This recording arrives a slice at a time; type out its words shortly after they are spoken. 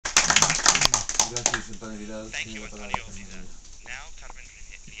Thank you, Antonio. Now, Carme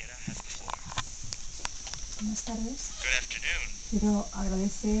Riera has the floor. Buenas tardes. Good afternoon. Quiero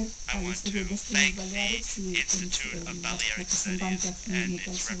agradecer I al want Instituto to de thank Estudios the Baleares y Institute of el Balearic representante Studies aquí, and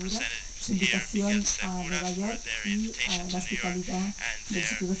Miquel its Segura, representative su here, invitación Miguel a Segura, Nueva for York their y a invitation la to New York hospitalidad and del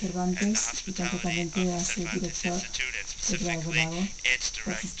Instituto the Cervantes y hospitality concretamente of a the su Cervantes director, Institute, and Eduardo specifically Lago, its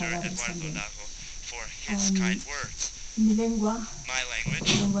por sus director, palabras Eduardo también. Lago, for his kind words. Mi lengua, My la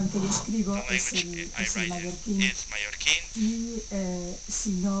language, lengua en que yo escribo the es language I el write mallorquín is Mallorquín, y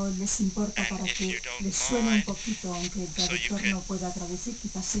si no les importa, and para if que you don't les suene un mind, poquito, aunque el so you traductor could, no pueda traducir,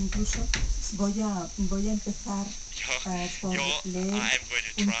 quizás incluso voy a empezar por leer I'm going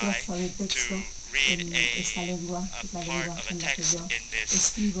to un try trozo de to texto read en esta lengua, a que es la part lengua of a en la que text yo in this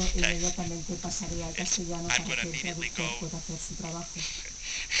escribo, e text. inmediatamente pasaré al castellano I'm para going que to el immediately traductor go pueda hacer su trabajo.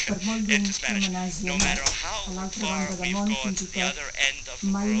 Per molt into lluny que Spanish. me n'hagi No anat matter a how l'altra far banda del we've món, gone fins to i the tot, other end of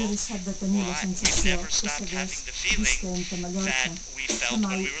the mai no he world, deixat de tenir la we've sensació never que stopped having segueix the feeling visquent a Mallorca, that we que felt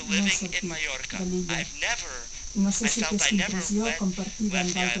when mai we were no he living in sortit Mallorca. de l'illa. I've never No sé I si felt I aquesta never impressió, compartida left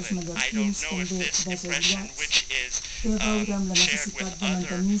amb the altres island. I mallorquins don't know if també this impression, desaïllats, which is té a veure amb la shared with necessitat de other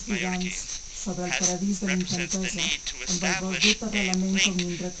mantenir-nos lligams Mallorquins, sobre el paradís de represents the l'infantesa, need to amb el establish volgut a arrelament com link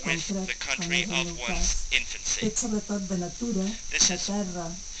l'indret with concret, the com country és el of meu one's cas, infancy. fet sobretot de natura, This de is terra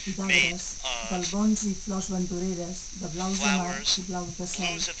i made d'arbres, of d'albons i flors ventureres, de blaus de mar flowers, i blaus de cel,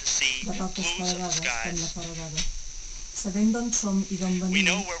 blues of the sea, de roques blues of the foradades com la skies. foradada. Sabent d'on som i d'on We venim,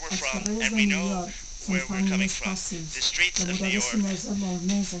 know where we're els from, carrers and de we New know York where se'ns we're fan coming més from. fàcils, The streets la of New York moradessinesa molt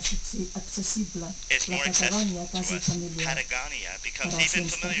més accessible, is la more Catalonia accessible to quasi us. familiar. Patagonia becomes Però si even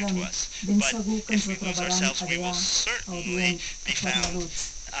ens familiar perdem, to us. ben But segur que if ens we lose retrobaran ourselves, a we will Deà, a certainly Orient, be a found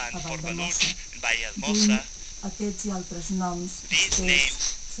Fornaluts, on a Fornaluch Valldemossa. and Vallehermosa. Duim aquests i altres noms, These Espés,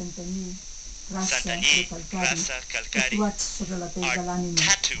 names, Santanyí, Rassa Santanyí, o Calcari, Rassa, Calcari, tatuats sobre la pell de are l'ànima,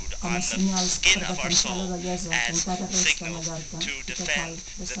 tattooed com on a the senyals per skin of our defensar la soul bellesa que as encara resta a signals Mallorca to i que cal defend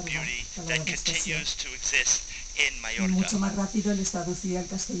the preservar beauty de la that devastació. continues to exist in Mucho Mallorca. más rápido les traduciré al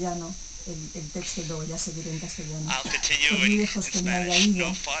castellano el texto y luego ya seguiré en castellano. I'll continue Por muy in lejos que me haya Spanish.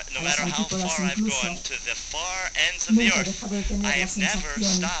 ido, No a las matter how antípodas far I've incluso, gone to the far ends of the nunca earth, dejaré de tener I la have never sensación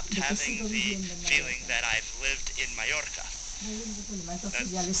stopped de que having sigo the viviendo en feeling Mallorca. that I've lived in Mallorca.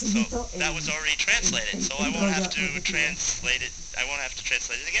 Entonces ya les So invito that was already translated, so I el won't have rollo to repetido. translate it. I won't have to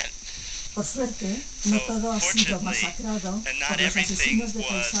translate it again. Por suerte, no So, todo ha sido fortunately, masacrado and por not los everything asesinos de was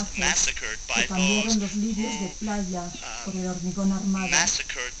paisajes massacred by que cambiaron those los lirios de who playa por el hormigón armado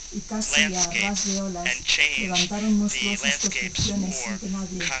massacred y casi a ras landscapes de olas and changed levantaron the monstruosas landscapes construcciones sin for que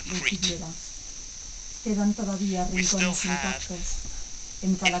nadie lo concrete. impidiera. Quedan todavía We still rincones have intactos.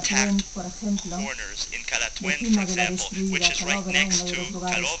 En Calatuén, intact por ejemplo, corners in Calatuen, vecina for de la example, which destruida is right Calobra, next uno de to los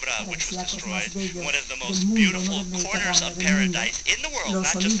lugares Calobra, which was paradisíacos más destroyed, bellos one of the del most mundo, beautiful uno del corners of Mediterráneo del mundo. paradise in the world, Los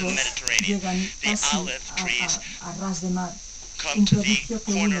not just in the olivos Mediterranean. llegan The casi olive trees a ras de mar. come Un to the prodigio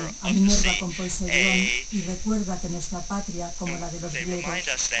que corner une a of the Minerva sea. con Poseidón y recuerda que nuestra patria, como la de los They griegos, remind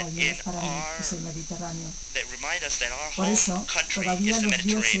us that o al in menos para mí, our es el Mediterráneo. That remind us that our Por home eso, country todavía is the los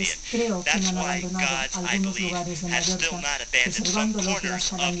Mediterranean. dioses creo que no That's han why abandonado gods, I algunos believe, lugares de have still Mallorca, not abandoned some preservando lo que corners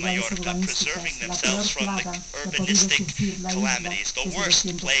las of calamidades Mallorca, urbanísticas, preserving la peor themselves from the plaga que ha podido urbanistic sufrir la isla calamities, the desde los worst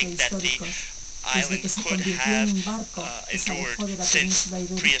tiempos plague that the prehistóricos. Desde island que se could convirtió have en un barco que se alejó de endured la since península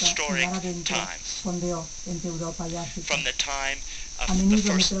ibérica y prehistoric mar adentro times. fondeó entre Europa y África. From the time A the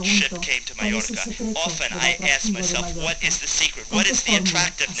menudo me first ship pregunto, came to ¿cuál es el Mallorca, secreto often del I ask atractivo de myself, what Mallorca? is the secret? ¿Con What qué is the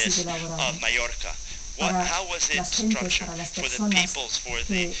fórmula ha attractiveness sido elaborado? of Mallorca? Para How was it las gentes, structured? para las For the personas peoples, for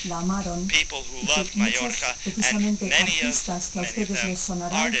the que la amaron, people who y que loved muchos Mallorca, and precisamente many artistas que a of ustedes les them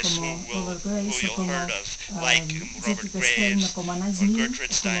sonarán artists como who Robert Graves o you'll como heard of, like Robert Gertrude Stein o Graves, como or Anais Nin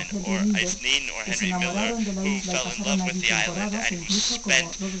Gertrude o Stein, como or Henry Miller, Anais Nin, or que se Henry Miller, enamoraron de la who isla y fell in pasaron love with allí the island temporadas, and o who incluso como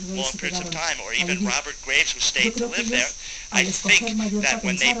spent Robert Graves long se periods of quedaron time, or a even vivir. Robert Graves, who Yo stayed to creo que live there. ellos, I al escoger think Mallorca, that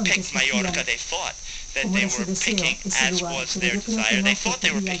when they pensaron que picked Mallorca, escogían they thought that como they era su were deseo picking ese as lugar, was pero their yo creo que desire. no, They thought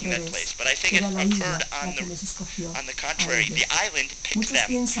they were ocurría al picking that revés. place, but I think it Era la isla occurred la que les escogió on the a contrary. ellos. The island picked Muchos them.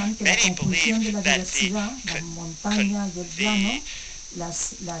 piensan que la Many conjunción de la believe that diversidad, la montaña y el llano,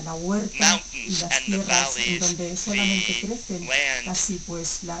 la huerta y mountains las and the tierras en valleys, donde solamente the crecen land casi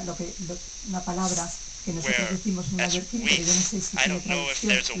pues una palabra que nosotros where, decimos en as mallorquín, we, pero yo no sé si I tiene don't know if traducción,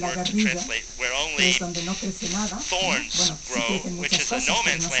 there's a la word to garriga, translate, where que only es donde no crece nada, thorns bueno, sí grow, crecen which muchas is a cosas, no pero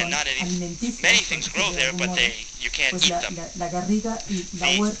man's no land. son Not any, alimenticias, many por things decirlo grow de there, algún but modo. you can't Pues eat them. la garriga y la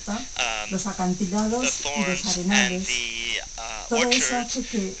huerta, los The acantilados y los thorns and arenales, the todo eso orchards, hace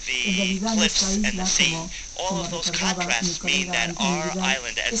que en the realidad cliffs nuestra and the isla, sea, all como of those recordaba mi contrasts mean colega that Antonio our Vidal,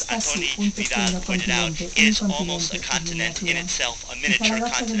 island, as es casi Antoni un Vidal pequeño pointed out, continente, is un almost a continente en continent in miniatura. itself, a Y miniature la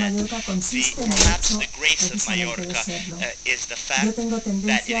gracia de continent. Mallorca consiste en el Perhaps hecho the grace of precisamente de Mallorca serlo. is the Yo fact tengo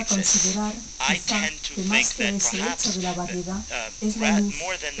that it tendencia a exists. considerar I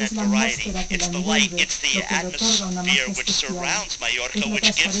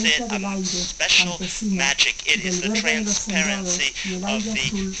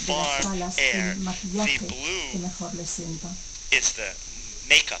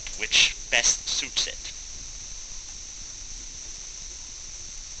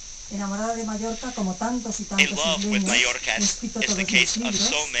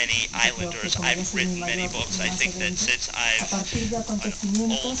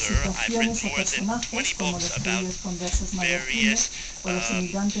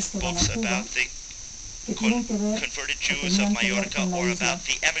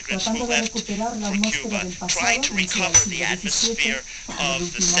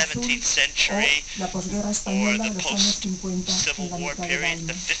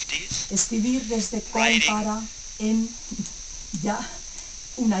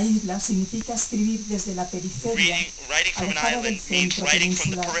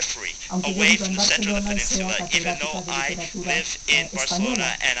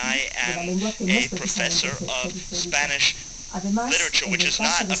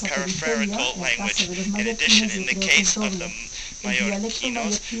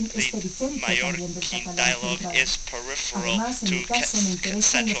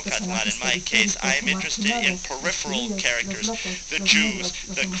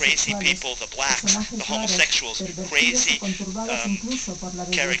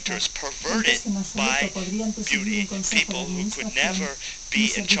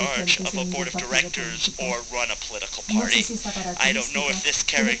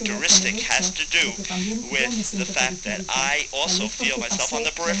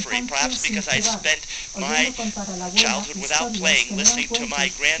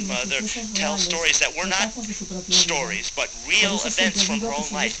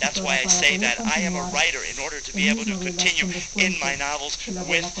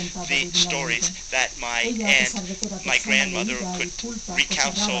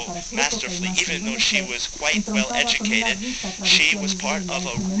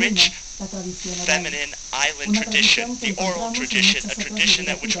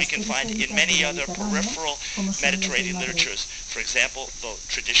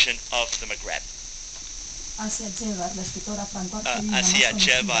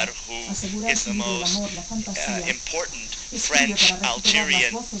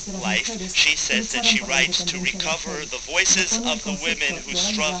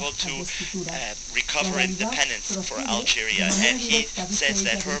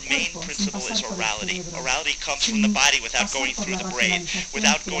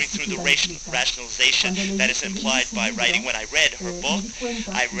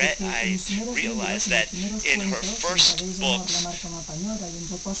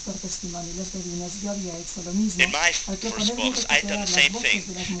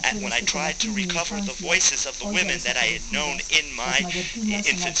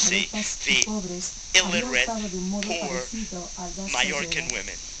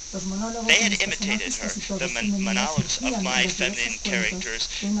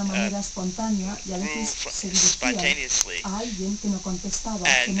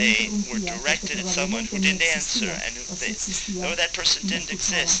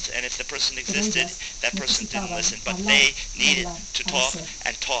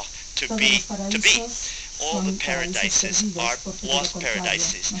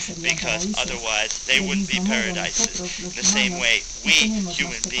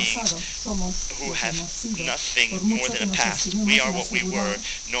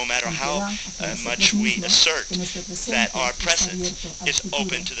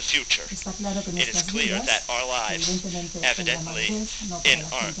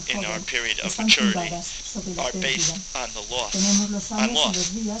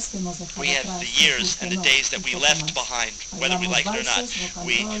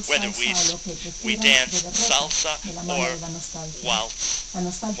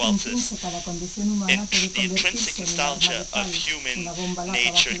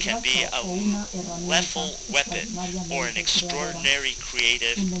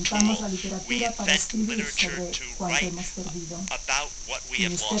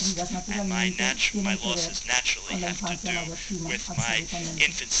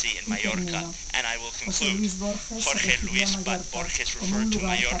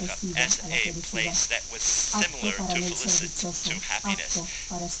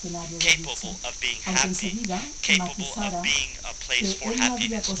capable of being aunque happy, enseguida capable matizara of being a que place for él no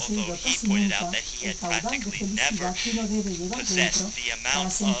había happiness, poseído although he casi pointed nunca out that he el had caudal de practically never felicidad que uno debe llevar possessed dentro the para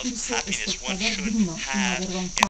amount of sentirse happiness one espectador should digno y no have avergonzado